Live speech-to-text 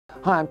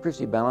Hi, I'm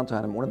Christie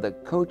Ballantyne. I'm one of the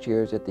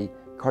co-chairs at the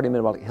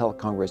Cardiometabolic Health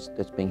Congress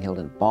that's being held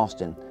in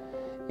Boston.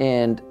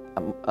 And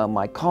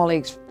my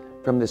colleagues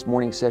from this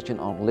morning session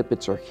on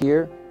lipids are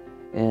here.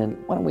 And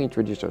why don't we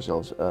introduce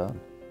ourselves?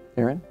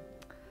 Erin?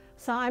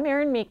 So I'm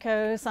Pam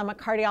Micho. I'm a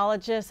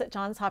cardiologist at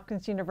Johns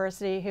Hopkins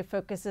University who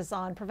focuses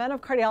on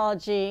preventive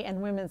cardiology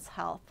and women's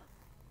health.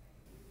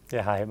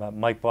 Yeah, hi, I'm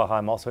Michael Blaha.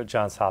 I'm also at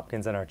Johns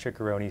Hopkins in our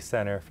Ciccarone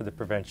Center for the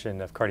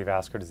Prevention of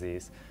Cardiovascular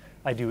Disease.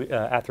 I do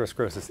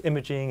atherosclerosis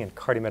imaging and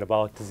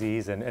cardiometabolic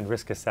disease and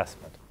risk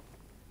assessment.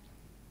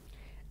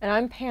 And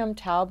I'm Pam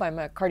Taub. I'm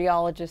a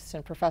cardiologist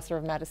and professor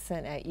of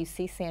medicine at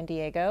UC San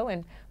Diego,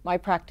 and my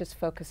practice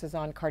focuses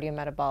on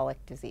cardiometabolic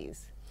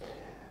disease.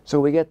 So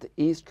we got the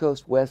East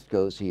Coast, West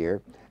Coast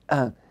here.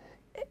 And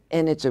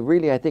it's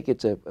I think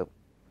it's a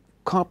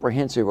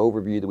comprehensive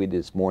overview that we did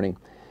this morning.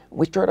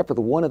 We start off with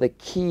one of the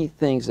key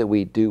things that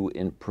we do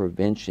in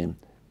prevention.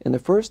 And the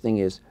first thing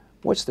is,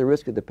 what's the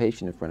risk of the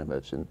patient in front of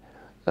us? And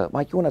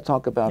Mike, you want to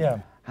talk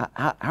about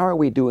how are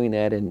we doing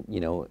that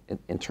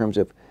in terms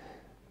of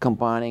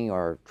combining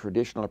our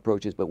traditional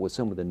approaches but with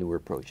some of the newer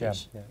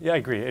approaches? Yeah, I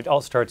agree. It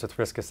all starts with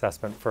risk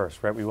assessment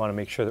first, right? We want to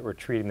make sure that we're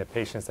treating the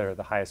patients that are at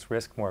the highest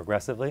risk more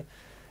aggressively,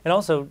 and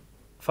also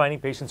finding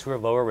patients who are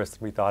lower risk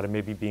than we thought and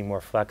maybe being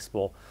more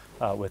flexible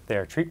with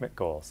their treatment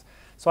goals.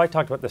 So I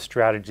talked about the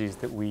strategies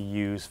that we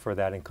use for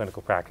that in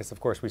clinical practice. Of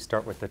course, we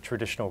start with the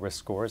traditional risk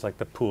scores, like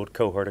the pooled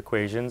cohort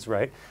equations,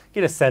 right?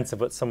 Get a sense of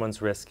what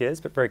someone's risk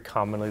is, but very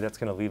commonly that's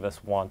going to leave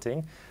us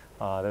wanting.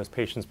 Those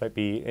patients might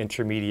be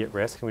intermediate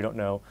risk, and we don't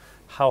know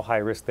how high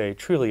risk they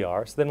truly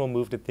are. So then we'll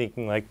move to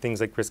thinking like things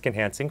like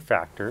risk-enhancing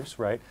factors,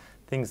 right?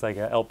 Things like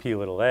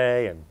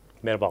Lp(a) and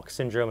metabolic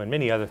syndrome and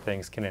many other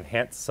things can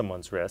enhance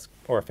someone's risk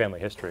or a family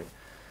history.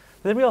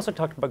 But then we also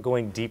talked about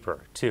going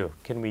deeper too.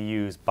 Can we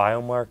use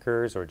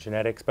biomarkers or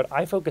genetics? But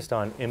I focused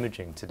on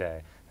imaging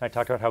today. I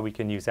talked about how we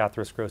can use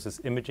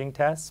atherosclerosis imaging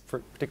tests, for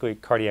particularly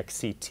cardiac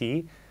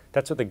CT.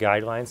 That's what the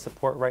guidelines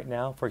support right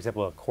now. For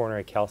example, a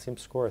coronary calcium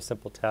score, a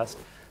simple test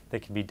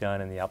that can be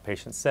done in the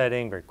outpatient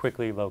setting very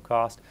quickly, low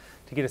cost,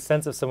 to get a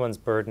sense of someone's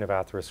burden of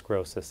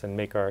atherosclerosis and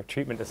make our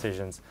treatment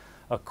decisions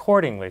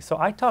accordingly. So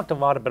I talked a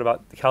lot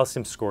about the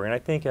calcium scoring. I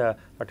think Dr.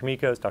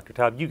 Micho, Dr.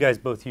 Taub, you guys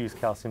both use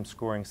calcium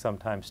scoring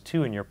sometimes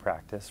too in your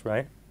practice,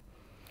 right?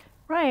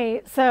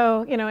 Right.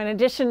 So, in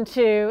addition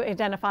to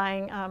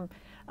identifying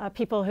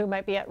people who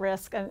might be at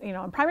risk, and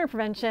in primary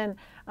prevention, it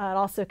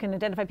also can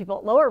identify people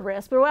at lower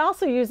risk. But we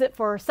also use it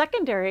for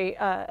secondary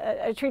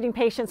treating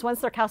patients once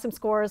their calcium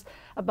scores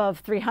above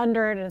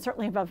 300 and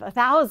certainly above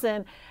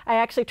 1,000. I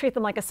actually treat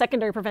them like a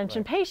secondary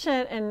prevention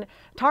patient and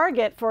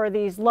target for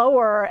these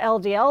lower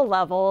LDL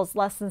levels,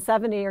 less than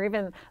 70 or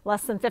even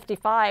less than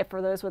 55 for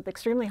those with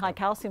extremely high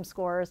calcium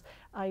scores,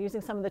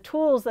 using some of the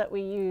tools that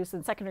we use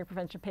in secondary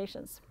prevention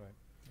patients. Right.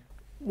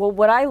 Well,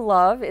 what I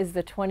love is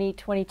the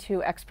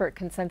 2022 expert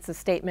consensus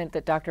statement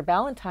that Dr.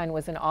 Ballantyne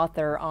was an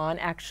author on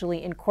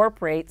actually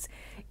incorporates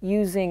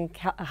using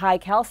high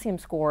calcium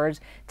scores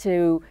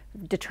to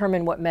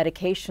determine what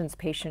medications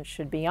patients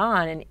should be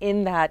on. And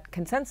in that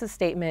consensus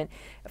statement,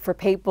 for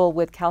people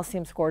with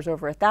calcium scores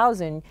over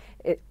 1,000,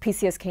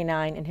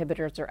 PCSK9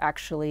 inhibitors are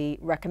actually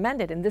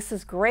recommended. And this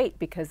is great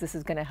because this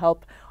is going to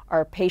help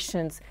our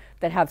patients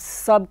that have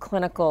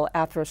subclinical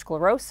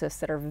atherosclerosis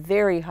that are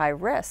very high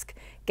risk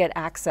get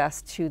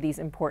access to these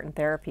important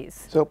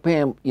therapies. So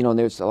Pam,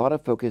 there's a lot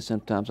of focus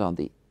sometimes on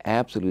the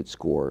absolute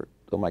score.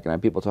 So Mike and I,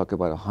 people talk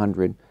about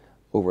 100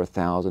 over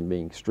 1,000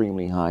 being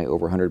extremely high,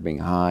 over 100 being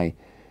high,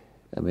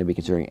 maybe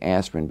considering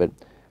aspirin. But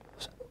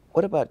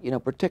what about,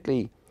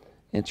 particularly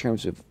in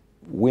terms of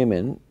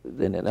women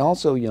and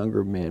also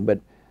younger men, but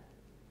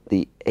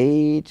the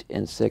age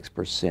and sex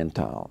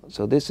percentile.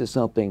 So this is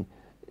something,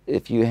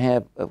 if you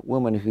have a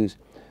woman who's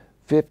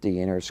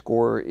 50 and her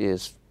score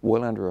is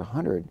well under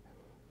 100,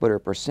 but her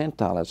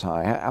percentile is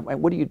high,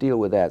 what do you deal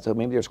with that? So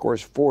maybe her score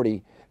is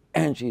 40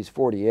 and she's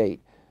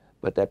 48.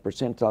 But that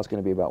percentile is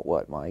going to be about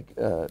what, Mike?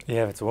 Yeah,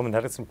 if it's a woman,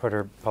 that can put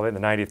her probably in the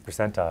 90th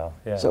percentile.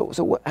 Yeah.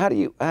 So how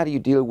do you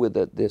deal with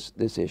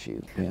this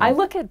issue? I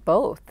look at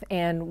both,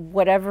 and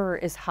whatever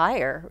is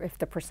higher, if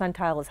the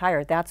percentile is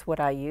higher, that's what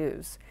I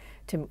use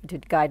to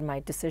guide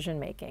my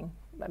decision making.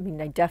 I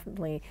mean, I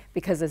definitely,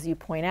 because as you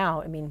point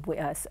out, I mean,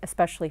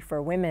 especially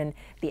for women,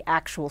 the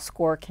actual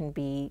score can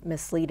be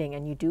misleading,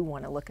 and you do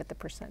want to look at the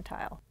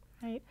percentile.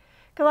 Right.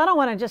 Because I don't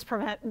want to just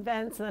prevent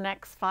events in the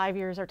next 5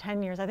 years or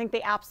 10 years. I think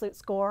the absolute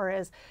score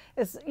is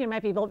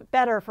might be a little bit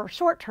better for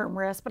short-term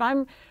risk, but I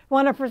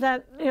want to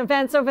present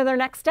events over their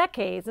next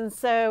decades. And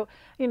so,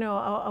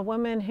 a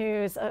woman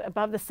who's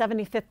above the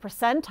 75th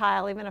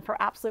percentile, even if her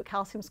absolute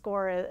calcium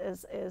score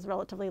is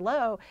relatively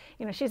low,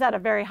 she's at a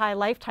very high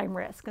lifetime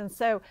risk. And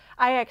so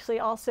I actually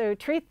also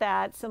treat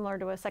that similar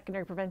to a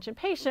secondary prevention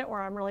patient,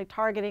 where I'm really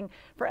targeting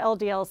for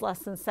LDLs less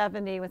than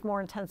 70 with more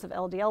intensive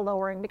LDL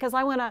lowering, because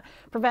I want to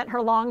prevent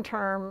her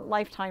long-term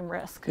lifetime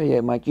risk. Okay,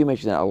 yeah, Mike, you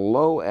mentioned that a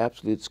low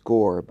absolute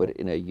score, but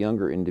in a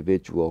younger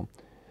individual,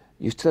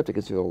 you still have to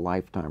consider a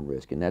lifetime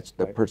risk, and that's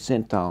the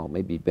percentile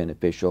may be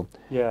beneficial.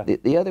 Yeah.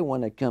 The other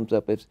one that comes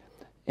up is,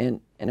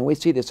 And we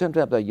see that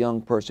sometimes a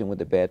young person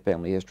with a bad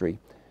family history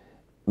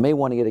may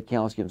want to get a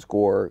calcium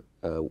score.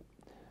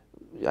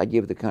 I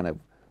give the kind of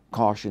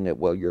caution that,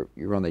 well,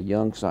 you're on the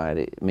young side,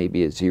 it may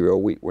be a 0.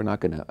 We're not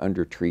going to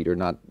undertreat or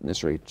not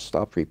necessarily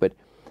stop treat, but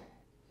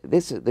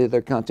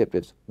their concept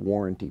is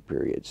warranty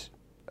periods.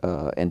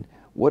 And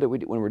what do we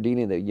do when we're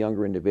dealing with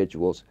younger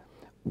individuals?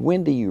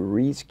 When do you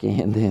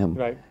rescan them?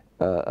 Right.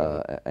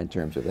 In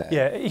terms of that?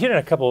 Yeah, you hit on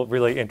a couple of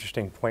really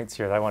interesting points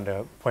here that I wanted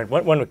to point.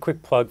 One a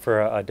quick plug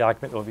for a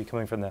document that will be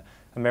coming from the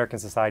American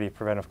Society of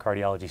Preventive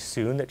Cardiology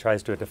soon that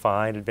tries to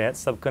define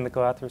advanced subclinical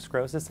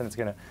atherosclerosis, and it's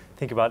going to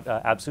think about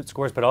absolute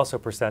scores, but also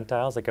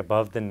percentiles, like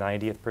above the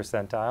 90th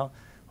percentile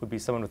would be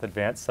someone with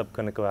advanced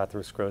subclinical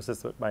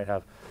atherosclerosis that might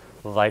have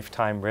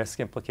lifetime risk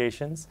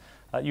implications.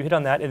 You hit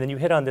on that, and then you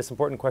hit on this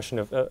important question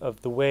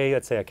of the way,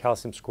 let's say, a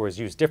calcium score is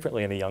used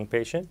differently in a young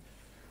patient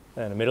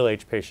than a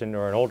middle-aged patient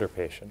or an older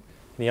patient.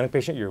 In a young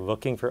patient, you're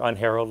looking for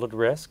unheralded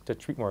risk to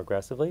treat more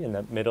aggressively. In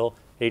the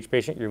middle-aged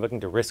patient, you're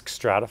looking to risk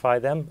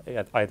stratify them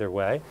either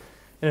way.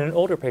 And in an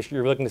older patient,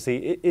 you're looking to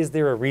see, is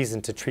there a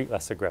reason to treat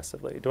less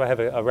aggressively? Do I have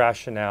a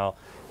rationale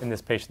in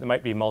this patient that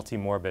might be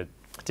multimorbid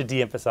to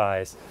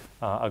de-emphasize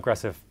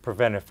aggressive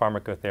preventive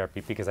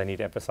pharmacotherapy because I need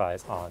to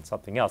emphasize on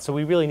something else? So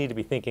we really need to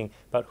be thinking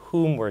about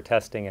whom we're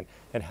testing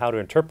and how to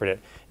interpret it.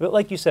 But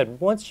like you said,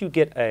 once you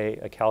get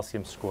a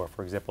calcium score,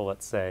 for example,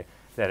 let's say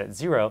that at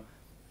 0,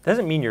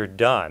 doesn't mean you're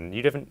done.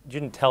 You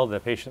didn't tell the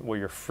patient, well,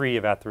 you're free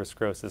of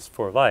atherosclerosis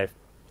for life.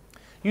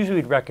 Usually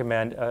we'd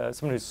recommend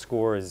someone whose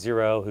score is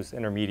 0, who's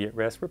intermediate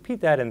risk,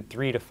 repeat that in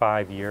 3 to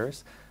 5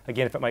 years.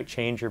 Again, if it might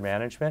change your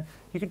management,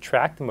 you can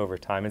track them over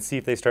time and see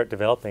if they start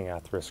developing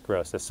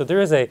atherosclerosis. So there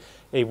is a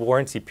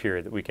warranty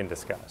period that we can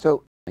discuss.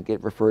 So I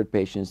get referred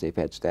patients, they've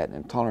had statin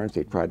intolerance,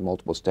 they've tried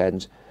multiple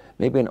statins,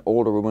 maybe an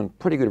older woman,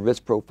 pretty good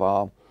risk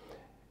profile,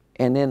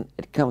 and then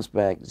it comes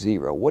back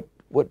 0.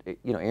 What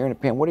Aaron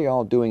and Pam, what are you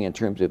all doing in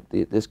terms of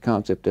this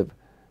concept of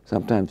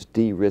sometimes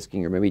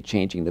de-risking or maybe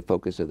changing the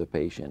focus of the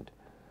patient?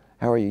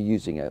 How are you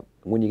using it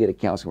when you get a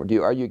calcium?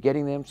 Are you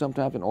getting them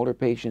sometimes in older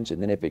patients, and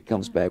then if it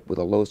comes back with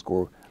a low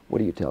score, what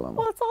do you tell them?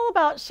 Well, it's all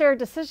about shared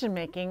decision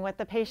making, what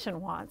the patient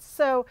wants.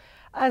 So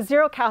a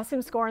 0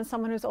 calcium score in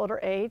someone who's older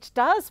age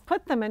does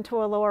put them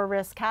into a lower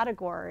risk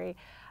category.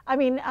 I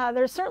mean,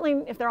 there's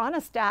certainly, if they're on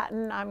a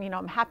statin,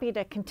 I'm happy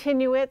to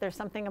continue it. There's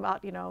something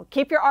about,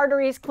 keep your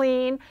arteries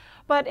clean.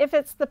 But if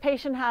it's the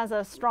patient has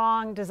a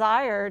strong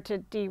desire to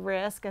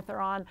de-risk, if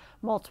they're on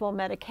multiple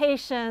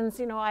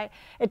medications,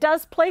 it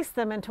does place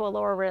them into a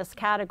lower risk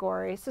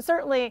category. So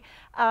certainly,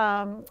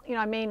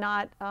 I may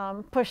not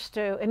push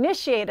to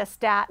initiate a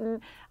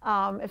statin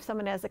if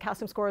someone has a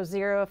calcium score of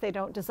 0, if they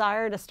don't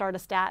desire to start a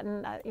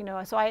statin,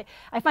 So I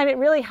find it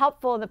really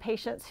helpful in the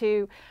patients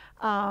who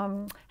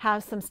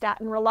have some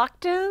statin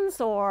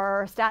reluctance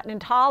or statin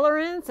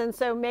intolerance, and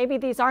so maybe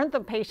these aren't the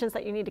patients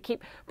that you need to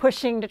keep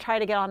pushing to try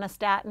to get on a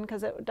statin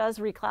because it does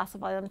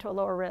reclassify them to a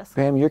lower risk.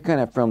 Pam, you're kind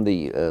of from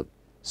the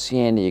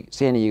San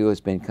Diego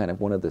has been kind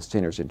of one of the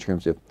centers in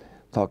terms of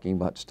talking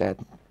about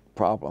statin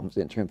problems,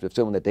 in terms of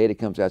some of the data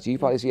comes out. So you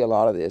probably see a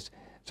lot of this.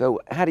 So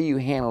how do you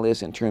handle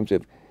this in terms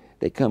of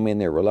they come in,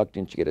 they're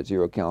reluctant, you get a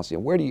 0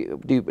 calcium. Where do you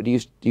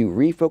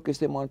refocus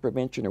them on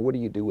prevention, or what do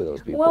you do with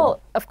those people?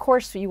 Well, of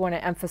course you want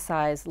to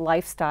emphasize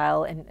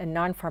lifestyle and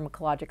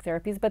non-pharmacologic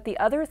therapies, but the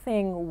other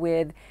thing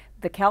with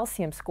the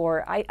calcium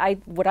score,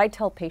 what I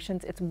tell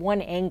patients, it's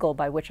one angle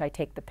by which I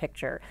take the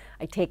picture.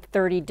 I take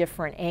 30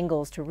 different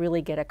angles to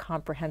really get a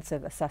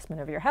comprehensive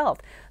assessment of your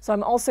health. So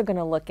I'm also going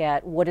to look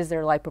at what is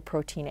their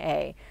lipoprotein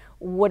A,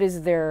 what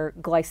is their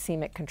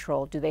glycemic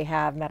control, do they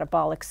have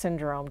metabolic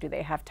syndrome, do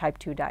they have type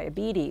 2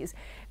 diabetes,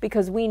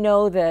 because we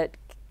know that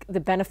the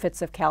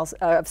benefits of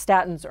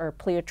statins are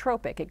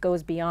pleiotropic. It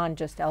goes beyond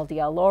just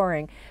LDL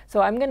lowering.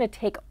 So I'm going to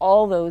take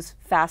all those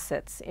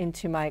facets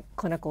into my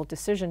clinical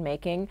decision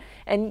making.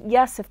 And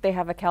yes, if they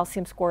have a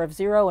calcium score of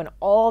 0 and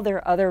all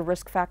their other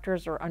risk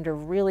factors are under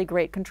really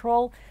great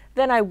control,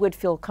 then I would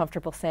feel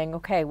comfortable saying,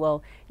 okay,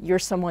 well, you're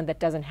someone that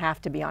doesn't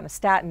have to be on a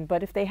statin.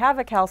 But if they have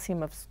a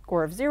calcium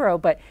score of 0,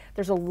 but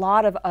there's a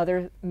lot of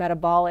other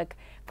metabolic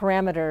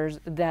parameters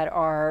that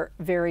are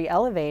very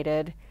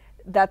elevated,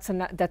 that's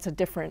a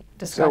different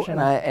discussion.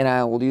 So, and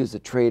I will use the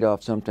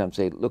trade-off sometimes.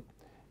 Say, look,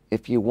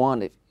 if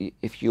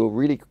you'll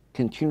really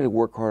continue to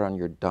work hard on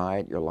your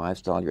diet, your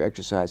lifestyle, your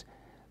exercise,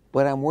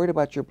 but I'm worried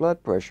about your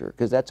blood pressure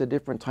because that's a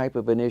different type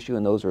of an issue,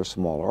 and those are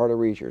small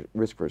arteries, your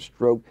risk for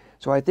stroke.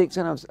 So I think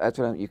sometimes that's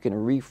what you can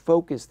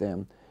refocus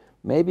them.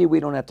 Maybe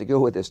we don't have to go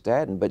with a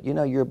statin, but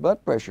your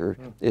blood pressure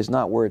is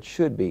not where it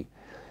should be.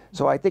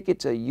 So I think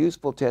it's a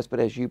useful test,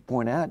 but as you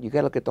point out, you got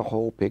to look at the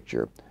whole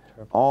picture,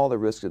 all the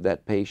risks of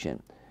that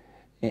patient.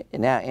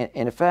 And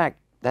in fact,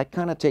 that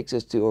kind of takes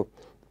us to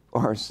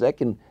our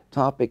second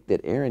topic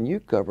that Aaron, you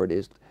covered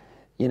is,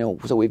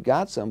 so we've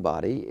got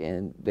somebody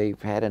and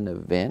they've had an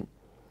event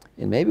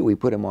and maybe we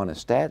put them on a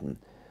statin,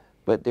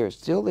 but there's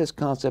still this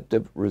concept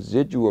of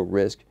residual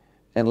risk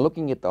and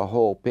looking at the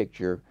whole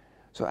picture.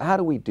 So how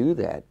do we do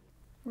that?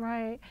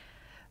 Right.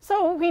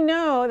 So we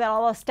know that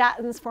although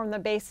statins form the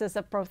basis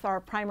of both our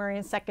primary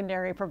and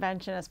secondary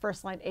prevention as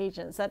first-line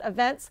agents, that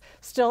events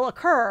still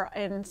occur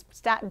in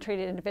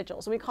statin-treated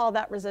individuals. We call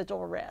that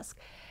residual risk.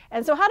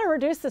 And so how to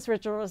reduce this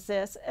residual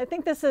risk, I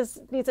think this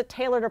needs a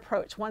tailored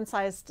approach. One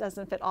size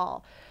doesn't fit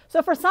all.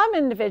 So for some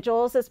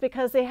individuals, it's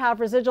because they have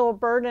residual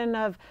burden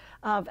of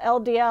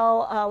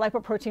LDL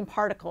lipoprotein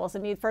particles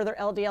and need further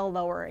LDL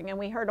lowering. And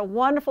we heard a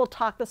wonderful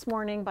talk this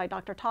morning by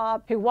Dr.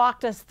 Taub, who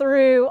walked us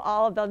through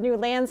all of the new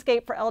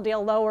landscape for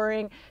LDL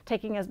lowering,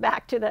 taking us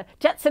back to the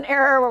Jetson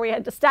era where we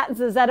had the statins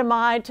and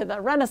ezetimibe, to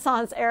the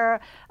Renaissance era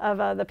of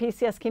the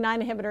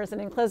PCSK9 inhibitors and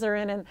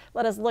inclisiran, and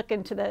let us look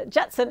into the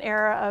Jetson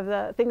era of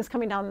the things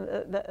coming down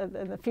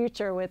in the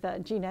future with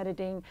gene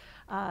editing.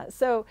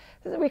 So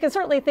we can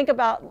certainly think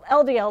about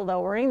LDL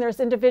lowering. There's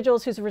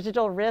individuals whose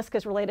residual risk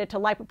is related to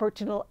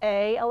lipoprotein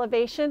A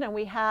elevation, and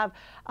we have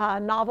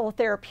novel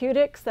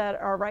therapeutics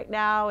that are right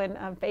now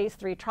in phase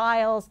 3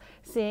 trials,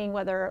 seeing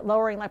whether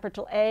lowering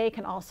lipoprotein A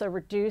can also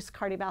reduce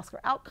cardiovascular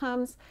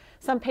outcomes.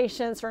 Some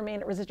patients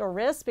remain at residual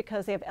risk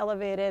because they have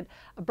elevated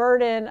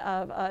burden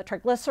of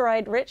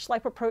triglyceride-rich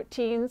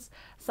lipoproteins.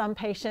 Some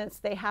patients,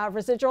 they have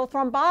residual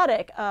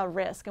thrombotic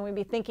risk, and we'd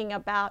be thinking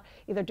about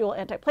either dual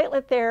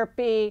antiplatelet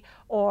therapy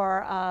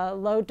or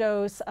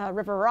low-dose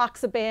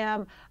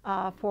rivaroxaban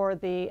for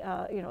the,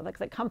 like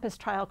the COMPASS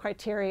trial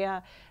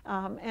criteria.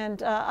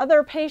 And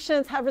other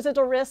patients have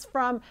residual risk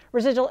from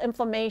residual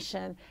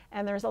inflammation,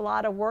 and there's a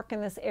lot of work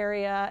in this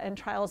area and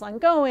trials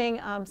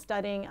ongoing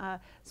studying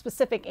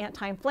specific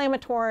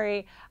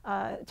anti-inflammatory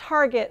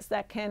targets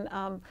that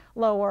can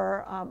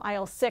lower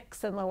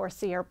IL-6 and lower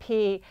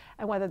CRP,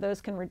 and whether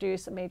those can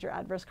reduce major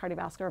adverse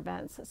cardiovascular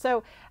events.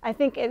 So I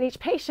think in each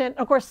patient,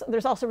 of course,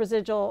 there's also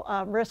residual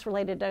risk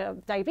related to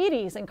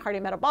diabetes and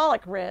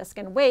cardiometabolic risk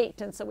and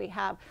weight. And so we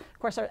have, of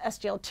course, our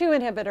SGLT2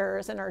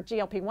 inhibitors and our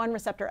GLP-1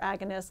 receptor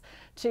agonists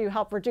to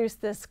help reduce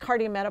this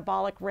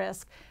cardiometabolic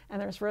risk.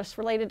 And there's risks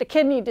related to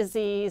kidney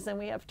disease, and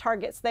we have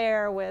targets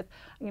there with,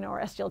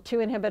 our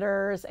SGLT2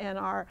 inhibitors and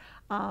our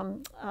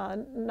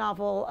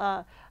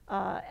novel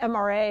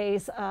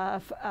MRAs,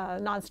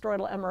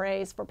 non-steroidal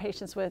MRAs for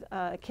patients with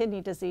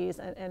kidney disease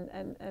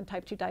and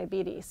type 2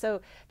 diabetes.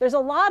 So there's a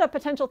lot of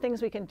potential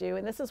things we can do,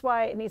 and this is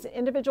why it needs an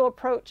individual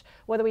approach,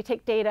 whether we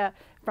take data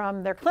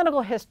from their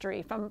clinical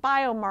history, from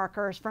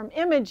biomarkers, from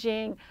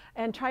imaging,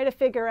 and try to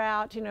figure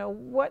out,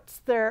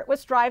 what's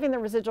driving the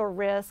residual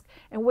risk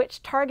and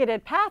which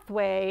targeted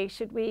pathway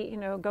should we,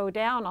 go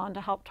down on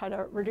to help try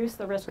to reduce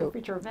the risk of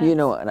future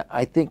events. And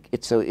I think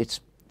it's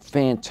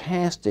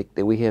fantastic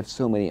that we have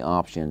so many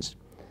options,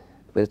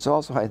 but it's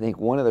also, I think,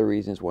 one of the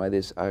reasons why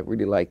I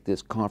really like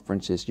this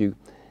conference is you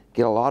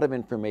get a lot of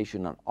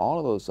information on all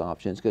of those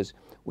options, because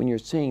when you're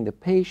seeing the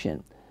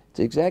patient, it's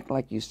exactly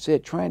like you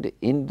said, trying to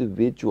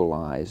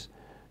individualize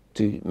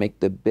to make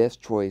the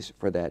best choice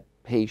for that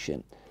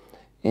patient.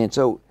 And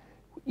so,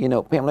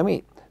 Pam, let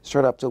me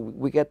start up. So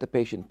we get the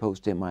patient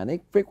post-MI, and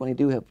they frequently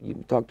do have,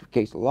 you talk to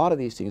case, a lot of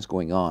these things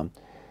going on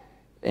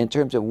in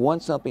terms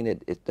of something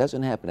that it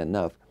doesn't happen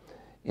enough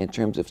in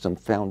terms of some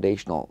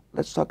foundational.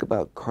 Let's talk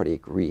about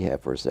cardiac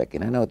rehab for a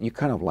second. I know you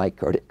kind of like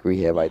cardiac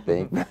rehab, I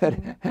think, but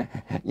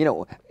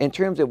in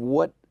terms of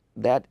what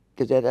that,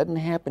 because that doesn't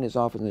happen as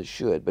often as it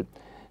should, but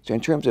so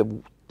in terms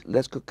of,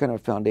 let's go kind of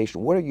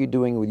foundation, what are you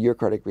doing with your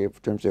cardiac rehab in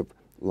terms of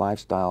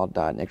lifestyle,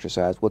 diet, and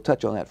exercise? We'll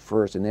touch on that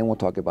first, and then we'll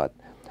talk about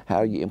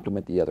how you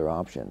implement the other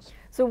options.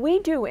 So we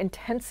do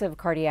intensive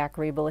cardiac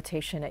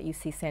rehabilitation at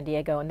UC San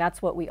Diego, and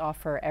that's what we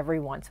offer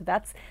everyone. So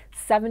that's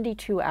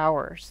 72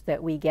 hours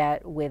that we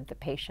get with the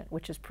patient,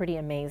 which is pretty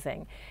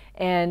amazing.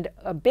 And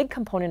a big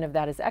component of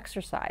that is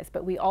exercise,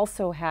 but we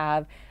also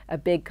have a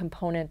big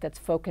component that's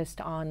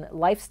focused on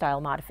lifestyle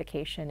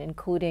modification,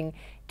 including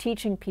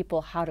teaching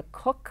people how to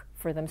cook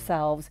for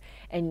themselves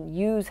and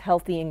use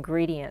healthy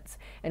ingredients.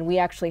 And we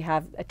actually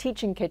have a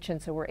teaching kitchen,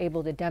 so we're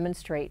able to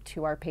demonstrate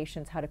to our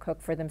patients how to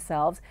cook for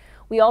themselves.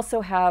 We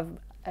also have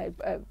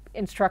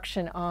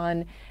instruction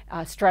on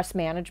stress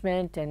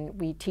management, and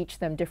we teach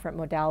them different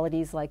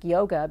modalities like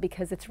yoga,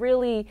 because it's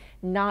really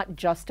not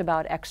just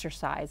about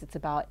exercise. It's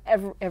about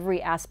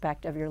every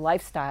aspect of your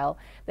lifestyle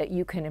that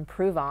you can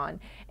improve on.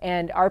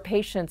 And our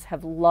patients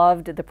have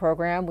loved the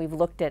program. We've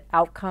looked at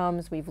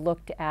outcomes, we've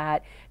looked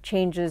at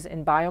changes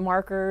in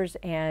biomarkers,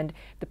 and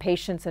the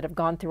patients that have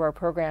gone through our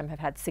program have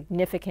had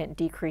significant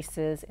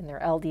decreases in their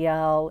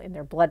LDL, in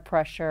their blood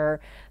pressure.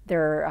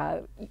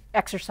 Their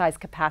exercise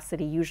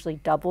capacity usually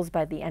doubles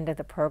by the end of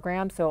the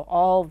program, so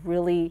all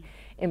really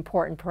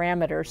important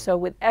parameters. So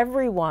with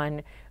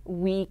everyone,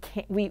 we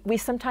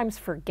sometimes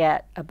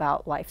forget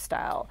about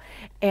lifestyle,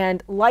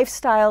 and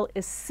lifestyle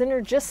is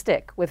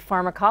synergistic with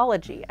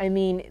pharmacology. I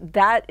mean,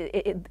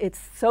 it's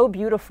so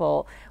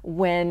beautiful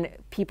when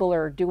people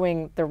are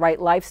doing the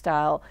right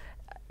lifestyle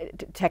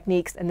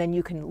techniques, and then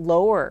you can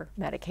lower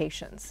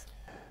medications.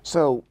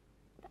 So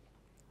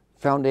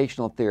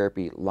foundational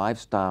therapy,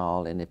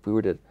 lifestyle, and if we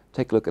were to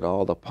take a look at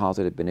all the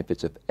positive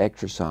benefits of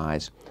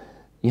exercise,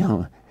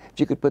 if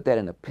you could put that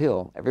in a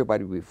pill,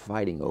 everybody would be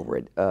fighting over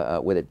it,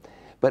 with it.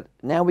 But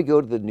now we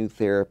go to the new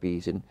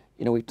therapies, and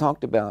we've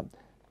talked about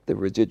the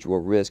residual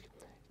risk.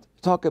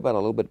 Talk about a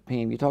little bit,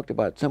 Pam, you talked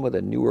about some of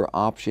the newer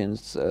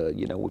options,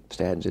 you know, with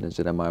statins and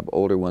ezetimibe,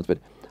 older ones, but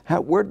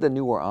where do the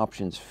newer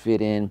options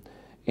fit in?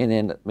 And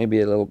then maybe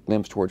a little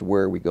glimpse towards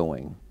where are we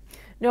going?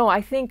 No,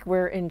 I think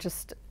we're in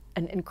just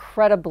an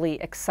incredibly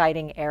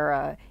exciting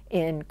era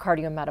in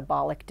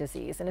cardiometabolic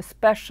disease, and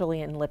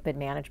especially in lipid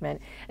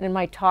management. And in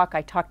my talk,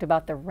 I talked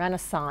about the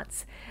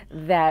renaissance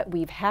that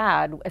we've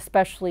had,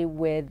 especially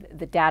with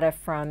the data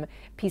from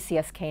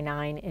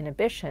PCSK9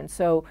 inhibition.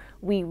 So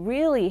we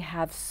really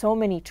have so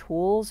many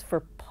tools for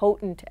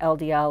potent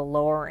LDL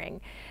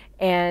lowering.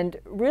 And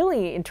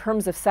really, in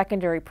terms of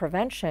secondary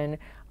prevention,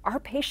 our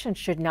patients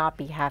should not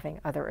be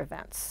having other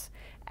events.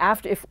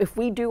 If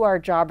we do our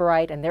job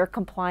right and they're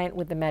compliant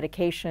with the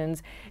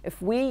medications, if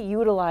we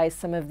utilize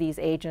some of these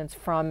agents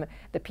from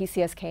the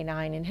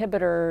PCSK9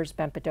 inhibitors,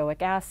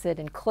 bempedoic acid,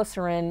 and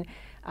glycerin,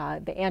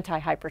 the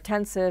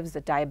antihypertensives,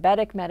 the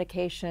diabetic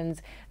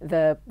medications,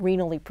 the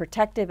renally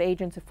protective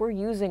agents, if we're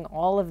using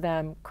all of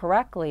them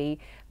correctly,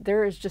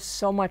 there is just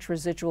so much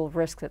residual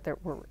risk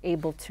that we're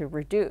able to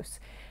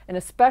reduce. And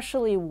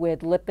especially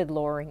with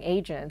lipid-lowering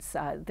agents,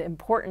 the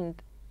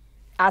important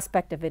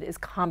aspect of it is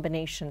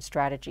combination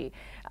strategy.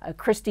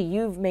 Christie,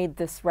 you've made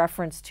this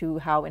reference to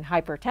how in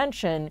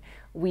hypertension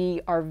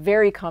we are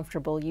very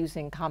comfortable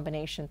using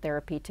combination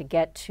therapy to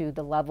get to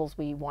the levels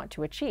we want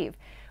to achieve.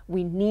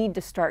 We need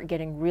to start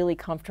getting really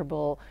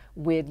comfortable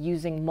with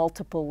using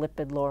multiple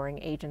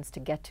lipid-lowering agents to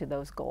get to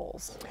those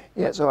goals.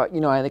 Yeah, so you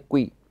know, I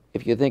think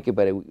if you think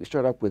about it, we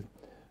start off with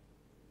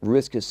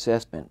risk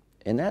assessment,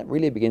 and that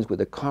really begins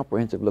with a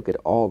comprehensive look at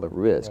all the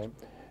risks.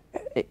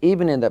 Right.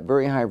 Even in that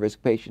very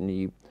high-risk patient,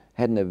 you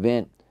had an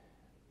event,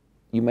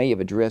 you may have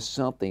addressed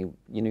something,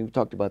 you know, you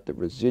talked about the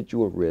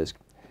residual risk.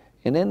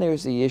 And then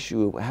there's the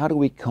issue of how do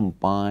we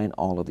combine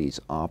all of these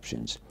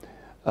options?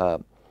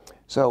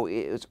 So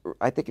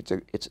I think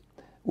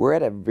we're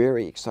at a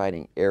very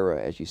exciting era,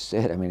 as you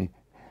said. I mean,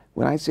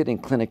 when I sit in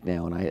clinic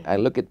now and I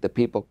look at the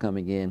people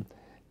coming in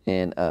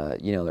and,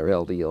 you know, their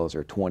LDLs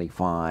are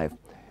 25,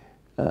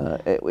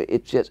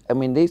 it's just, I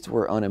mean, these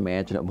were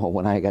unimaginable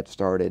when I got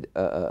started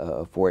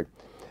for it.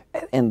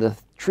 And the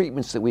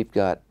treatments that we've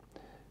got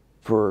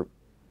for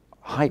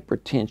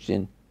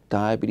hypertension,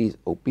 diabetes,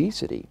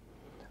 obesity,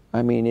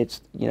 I mean,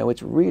 it's, you know,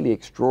 it's really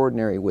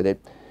extraordinary with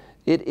it.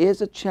 It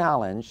is a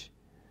challenge,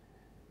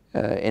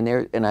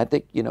 and I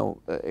think, you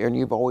know, Aaron,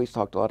 you've always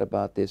talked a lot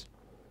about this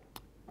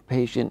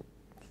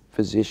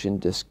patient-physician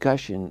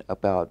discussion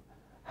about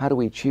how do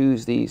we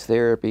choose these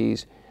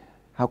therapies,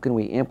 how can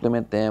we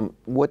implement them,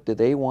 what do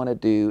they want to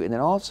do, and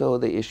then also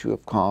the issue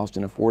of cost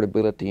and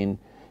affordability and,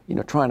 you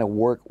know, trying to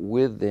work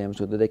with them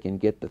so that they can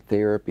get the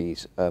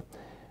therapies.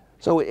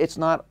 So it's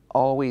not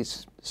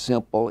always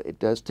simple. It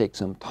does take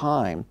some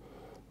time,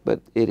 but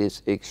it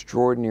is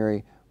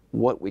extraordinary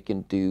what we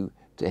can do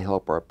to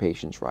help our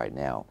patients right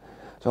now.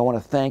 So I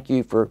want to thank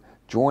you for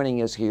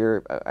joining us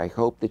here. I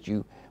hope that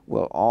you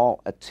will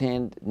all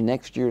attend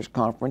next year's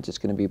conference. It's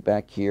going to be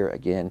back here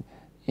again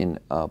in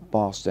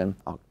Boston,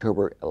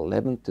 October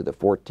 11th to the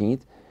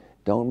 14th.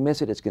 Don't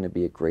miss it. It's going to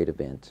be a great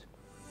event.